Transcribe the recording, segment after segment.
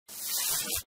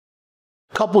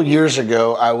couple years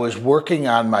ago, I was working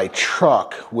on my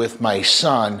truck with my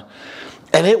son,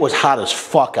 and it was hot as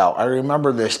fuck out. I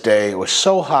remember this day. It was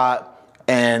so hot,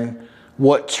 and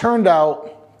what turned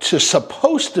out to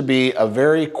supposed to be a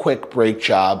very quick brake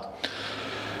job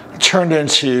turned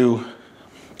into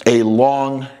a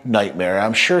long nightmare.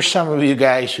 I'm sure some of you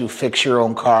guys who fix your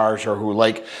own cars or who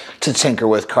like to tinker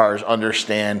with cars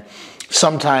understand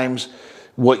sometimes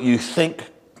what you think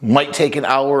might take an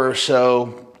hour or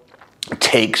so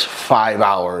takes 5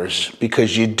 hours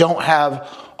because you don't have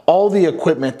all the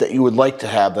equipment that you would like to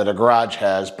have that a garage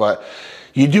has, but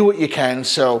you do what you can.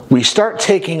 So we start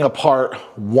taking apart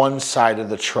one side of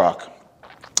the truck,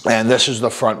 and this is the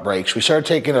front brakes. We started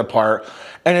taking it apart,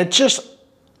 and it just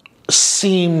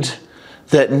seemed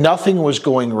that nothing was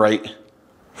going right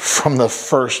from the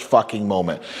first fucking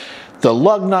moment. The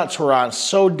lug nuts were on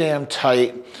so damn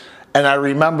tight. And I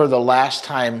remember the last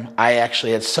time I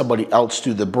actually had somebody else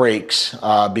do the brakes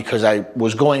because I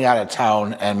was going out of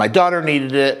town and my daughter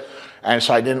needed it, and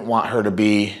so I didn't want her to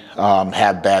be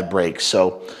have bad brakes.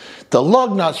 So the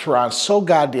lug nuts were on so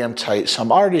goddamn tight, so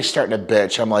I'm already starting to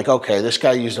bitch. I'm like, okay, this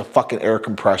guy used a fucking air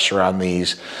compressor on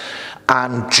these.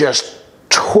 I'm just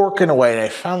torquing away, and I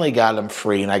finally got them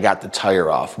free, and I got the tire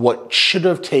off. What should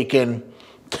have taken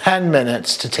 10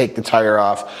 minutes to take the tire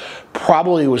off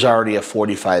probably was already a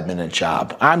 45-minute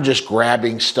job. I'm just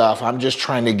grabbing stuff. I'm just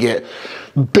trying to get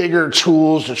bigger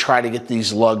tools to try to get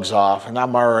these lugs off, and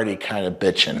I'm already kind of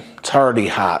bitching. It's already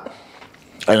hot,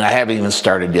 and I haven't even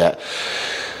started yet.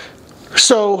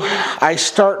 So I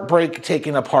start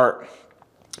taking apart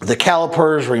the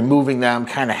calipers, removing them,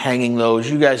 kind of hanging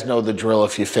those. You guys know the drill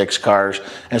if you fix cars,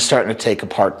 and starting to take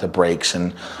apart the brakes.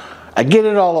 And I get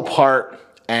it all apart,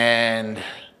 and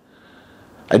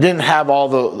I didn't have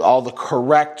all the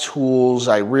correct tools.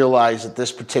 I realized that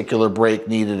this particular brake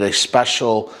needed a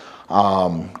special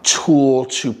tool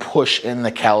to push in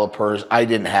the calipers. I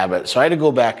didn't have it, so I had to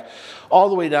go back all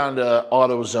the way down to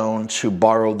AutoZone to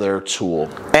borrow their tool.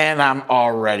 And I'm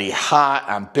already hot,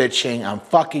 I'm bitching, I'm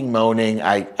fucking moaning.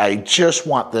 I just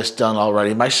want this done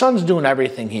already. My son's doing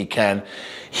everything he can.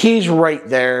 He's right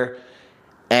there.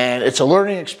 And it's a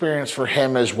learning experience for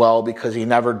him as well because he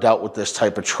never dealt with this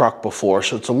type of truck before.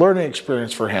 So it's a learning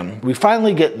experience for him. We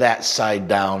finally get that side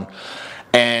down,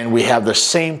 and we have the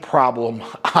same problem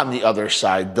on the other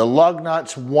side. The lug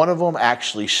nuts, one of them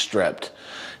actually stripped.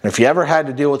 And if you ever had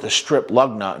to deal with a stripped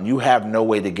lug nut and you have no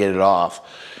way to get it off,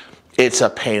 it's a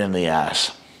pain in the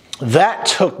ass. That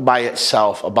took by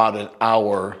itself about an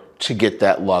hour to get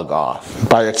that lug off.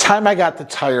 By the time I got the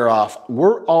tire off,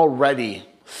 we're already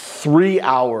 3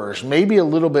 hours, maybe a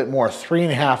little bit more,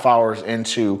 3.5 hours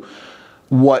into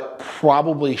what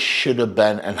probably should have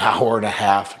been an hour and a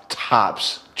half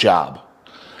tops job.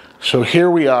 So here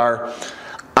we are.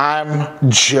 I'm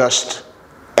just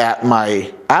at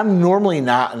I'm normally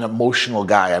not an emotional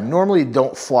guy. I normally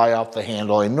don't fly off the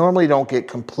handle. I normally don't get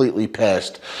completely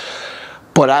pissed.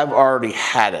 But I've already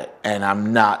had it, and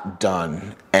I'm not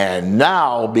done. And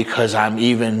now, because I'm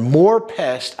even more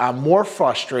pissed, I'm more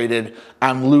frustrated,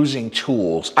 I'm losing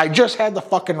tools. I just had the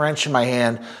fucking wrench in my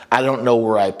hand. I don't know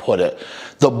where I put it.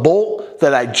 The bolt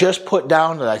that I just put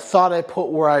down that I thought I put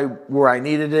where I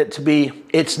needed it to be,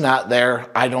 it's not there.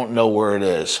 I don't know where it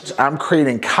is. I'm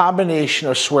creating combination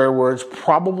of swear words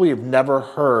probably have never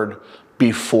heard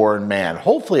before in man.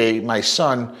 Hopefully my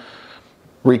son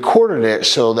recorded it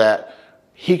so that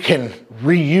he can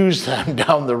reuse them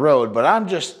down the road, but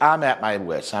I'm at my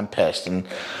wits. I'm pissed. And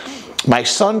my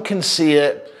son can see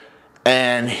it,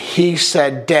 and he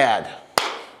said, "Dad,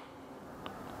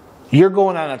 you're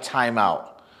going on a timeout.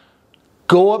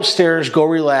 Go upstairs, go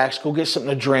relax, go get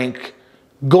something to drink,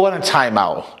 go on a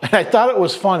timeout." And I thought it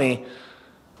was funny,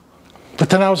 but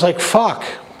then I was like, fuck,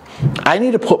 I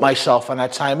need to put myself on a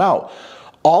timeout.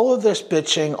 All of this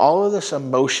bitching, all of this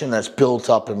emotion that's built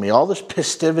up in me, all this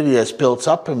pistivity that's built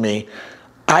up in me,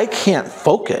 I can't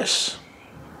focus.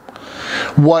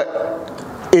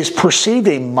 What is perceived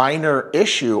a minor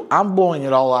issue, I'm blowing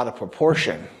it all out of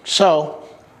proportion. So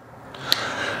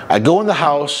I go in the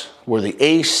house where the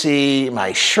AC,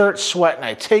 my shirt's sweating,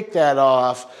 I take that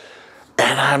off,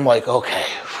 and I'm like, okay,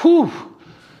 whew.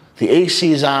 The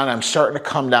AC's on, I'm starting to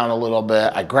come down a little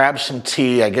bit. I grab some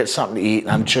tea, I get something to eat,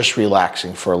 and I'm just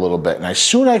relaxing for a little bit. And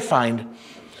soon I find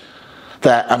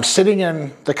that I'm sitting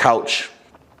in the couch,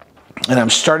 and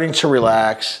I'm starting to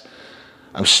relax.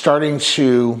 I'm starting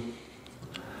to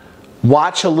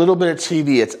watch a little bit of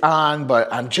TV. It's on,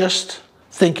 but I'm just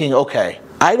thinking, okay,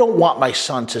 I don't want my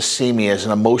son to see me as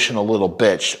an emotional little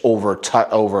bitch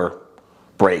over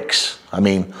brakes. I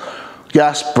mean,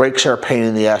 yes, brakes are a pain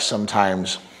in the ass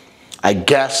sometimes. I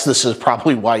guess this is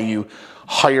probably why you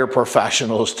hire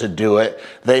professionals to do it.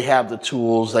 They have the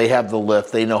tools, they have the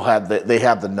lift, they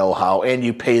have the know-how, and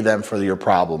you pay them for your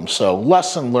problems. So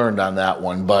lesson learned on that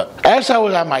one. But as I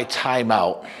was on my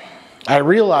timeout, I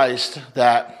realized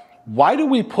that why do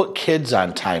we put kids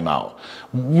on timeout?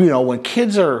 You know, when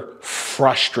kids are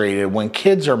frustrated, when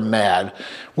kids are mad,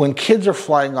 when kids are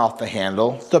flying off the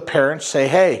handle, the parents say,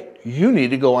 hey, you need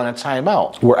to go on a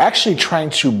timeout. We're actually trying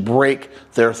to break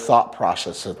their thought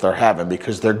process that they're having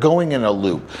because they're going in a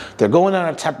loop. They're going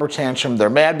on a temper tantrum. They're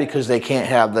mad because they can't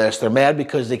have this. They're mad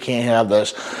because they can't have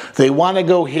this. They want to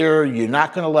go here. You're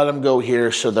not going to let them go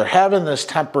here. So they're having this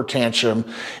temper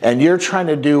tantrum, and you're trying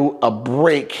to do a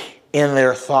break in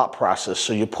their thought process.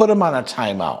 So you put them on a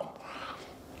timeout.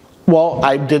 Well,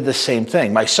 I did the same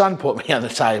thing. My son put me on the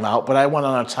timeout, but I went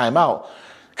on a timeout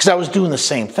because I was doing the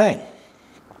same thing.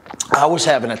 I was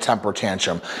having a temper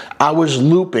tantrum. I was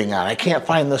looping on, I can't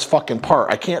find this fucking part.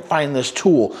 I can't find this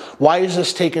tool. Why is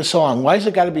this taking so long? Why is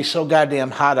it got to be so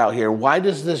goddamn hot out here? Why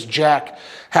does this jack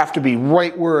have to be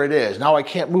right where it is? Now I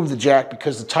can't move the jack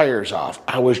because the tire's off.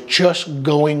 I was just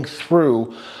going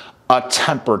through a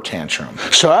temper tantrum.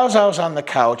 So as I was on the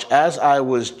couch, as I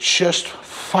was just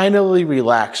finally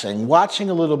relaxing, watching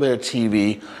a little bit of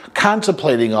TV,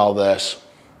 contemplating all this,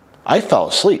 I fell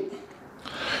asleep.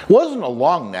 It wasn't a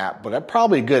long nap, but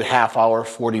probably a good half hour,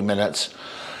 40 minutes.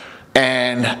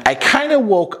 And I kind of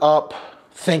woke up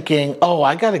thinking, oh,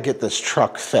 I got to get this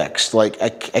truck fixed. Like, I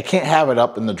can't have it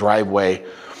up in the driveway.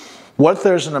 What if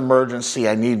there's an emergency?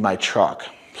 I need my truck.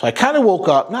 So I kind of woke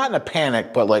up, not in a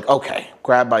panic, but like, okay,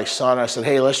 grabbed my son. I said,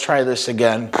 hey, let's try this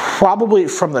again. Probably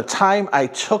from the time I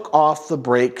took off the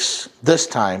brakes this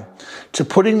time to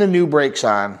putting the new brakes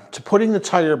on, to putting the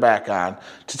tire back on,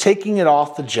 to taking it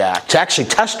off the jack, to actually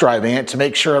test driving it to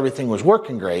make sure everything was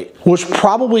working great, was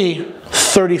probably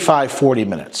 35, 40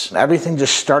 minutes. Everything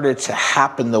just started to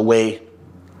happen the way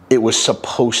it was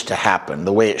supposed to happen,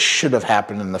 the way it should have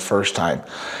happened in the first time.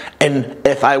 And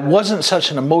if I wasn't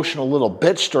such an emotional little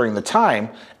bitch during the time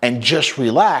and just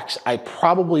relaxed, I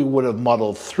probably would have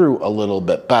muddled through a little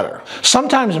bit better.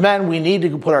 Sometimes, men, we need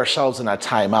to put ourselves in a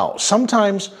timeout.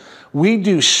 Sometimes we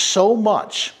do so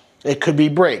much. It could be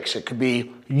breaks, it could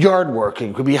be yard work,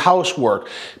 it could be housework,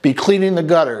 be cleaning the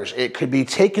gutters, it could be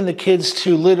taking the kids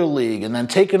to Little League and then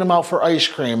taking them out for ice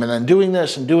cream and then doing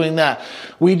this and doing that.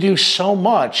 We do so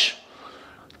much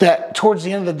that towards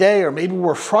the end of the day, or maybe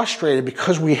we're frustrated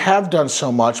because we have done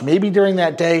so much, maybe during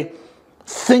that day,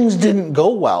 things didn't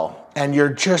go well and you're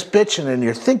just bitching and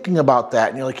you're thinking about that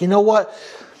and you're like, you know what?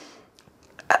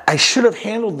 I should have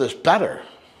handled this better.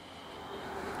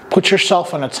 Put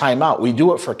yourself on a timeout. We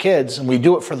do it for kids and we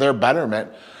do it for their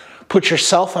betterment. Put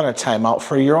yourself on a timeout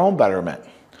for your own betterment.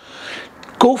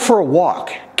 Go for a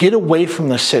walk. Get away from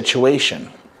the situation.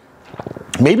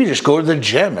 Maybe just go to the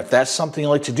gym if that's something you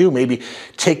like to do. Maybe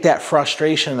take that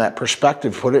frustration, that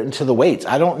perspective, put it into the weights.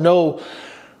 I don't know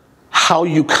how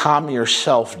you calm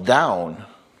yourself down,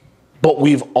 but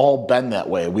we've all been that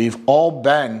way. We've all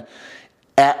been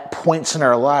at points in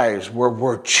our lives where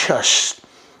we're just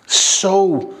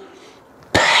so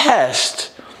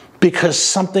pissed because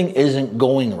something isn't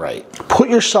going right. Put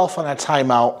yourself on a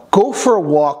timeout. Go for a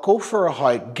walk. Go for a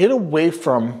hike. Get away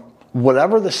from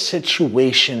whatever the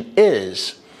situation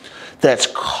is that's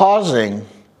causing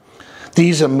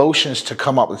these emotions to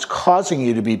come up. It's causing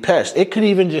you to be pissed. It could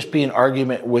even just be an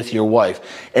argument with your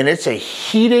wife, and it's a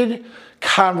heated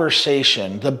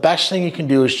conversation. The best thing you can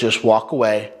do is just walk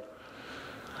away,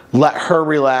 let her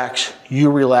relax,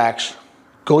 you relax,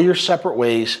 go your separate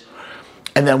ways,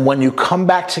 and then when you come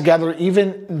back together,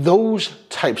 even those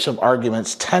types of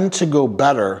arguments tend to go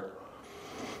better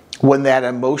when that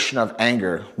emotion of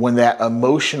anger, when that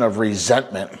emotion of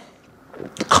resentment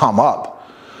come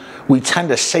up. We tend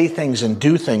to say things and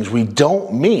do things we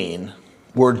don't mean.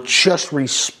 We're just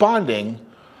responding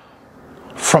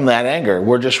from that anger.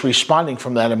 We're just responding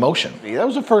from that emotion. That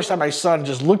was the first time my son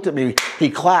just looked at me, he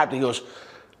clapped, he goes,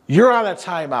 you're on a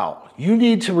timeout. You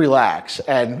need to relax.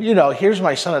 And you know, here's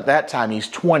my son at that time, he's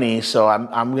 20, so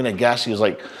I'm gonna guess he was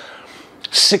like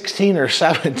 16 or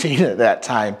 17 at that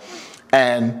time.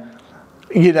 And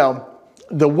you know,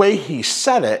 the way he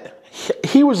said it,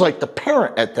 he was like the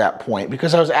parent at that point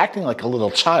because I was acting like a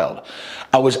little child.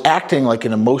 I was acting like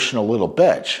an emotional little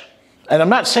bitch. And I'm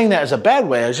not saying that as a bad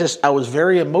way. I was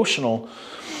very emotional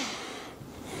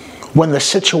when the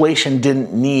situation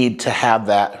didn't need to have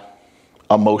that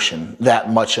emotion, that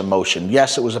much emotion.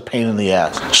 Yes, it was a pain in the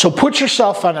ass. So put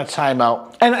yourself on a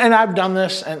timeout. And I've done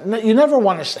this, and you never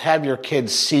want to have your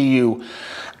kids see you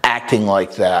acting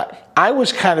like that. I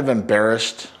was kind of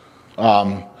embarrassed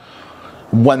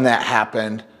when that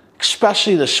happened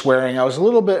especially the swearing. I was a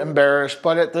little bit embarrassed,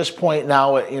 but at this point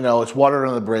now, it's water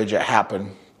under the bridge. It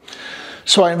happened.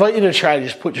 So I invite you to try to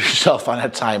just put yourself on a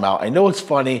timeout. I know it's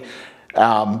funny,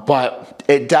 but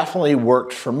it definitely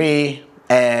worked for me.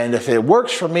 And if it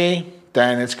works for me,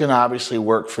 then it's going to obviously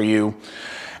work for you.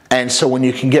 And so when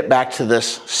you can get back to this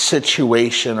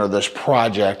situation or this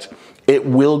project, it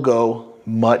will go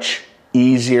much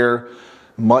easier,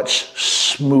 much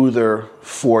smoother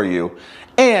for you.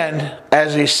 And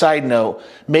as a side note,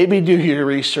 maybe do your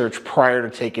research prior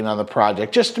to taking on the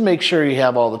project, just to make sure you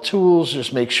have all the tools,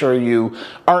 just make sure you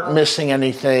aren't missing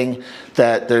anything,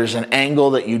 that there's an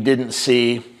angle that you didn't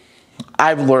see.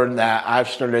 I've learned that. I've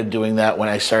started doing that when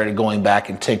I started going back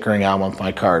and tinkering on with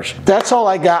my cars. That's all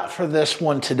I got for this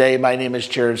one today. My name is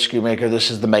Jared Shoemaker. This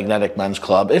is the Magnetic Men's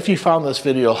Club. If you found this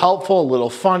video helpful, a little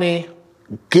funny,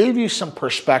 gave you some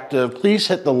perspective, please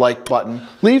hit the like button.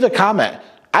 Leave a comment.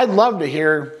 I'd love to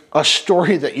hear a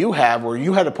story that you have where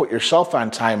you had to put yourself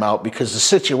on timeout because the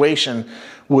situation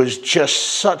was just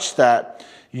such that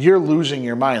you're losing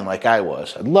your mind like I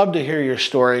was. I'd love to hear your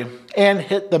story, and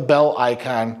hit the bell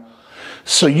icon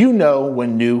so you know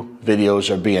when new videos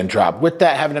are being dropped. With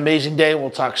that, have an amazing day. We'll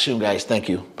talk soon, guys. Thank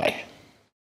you. Bye.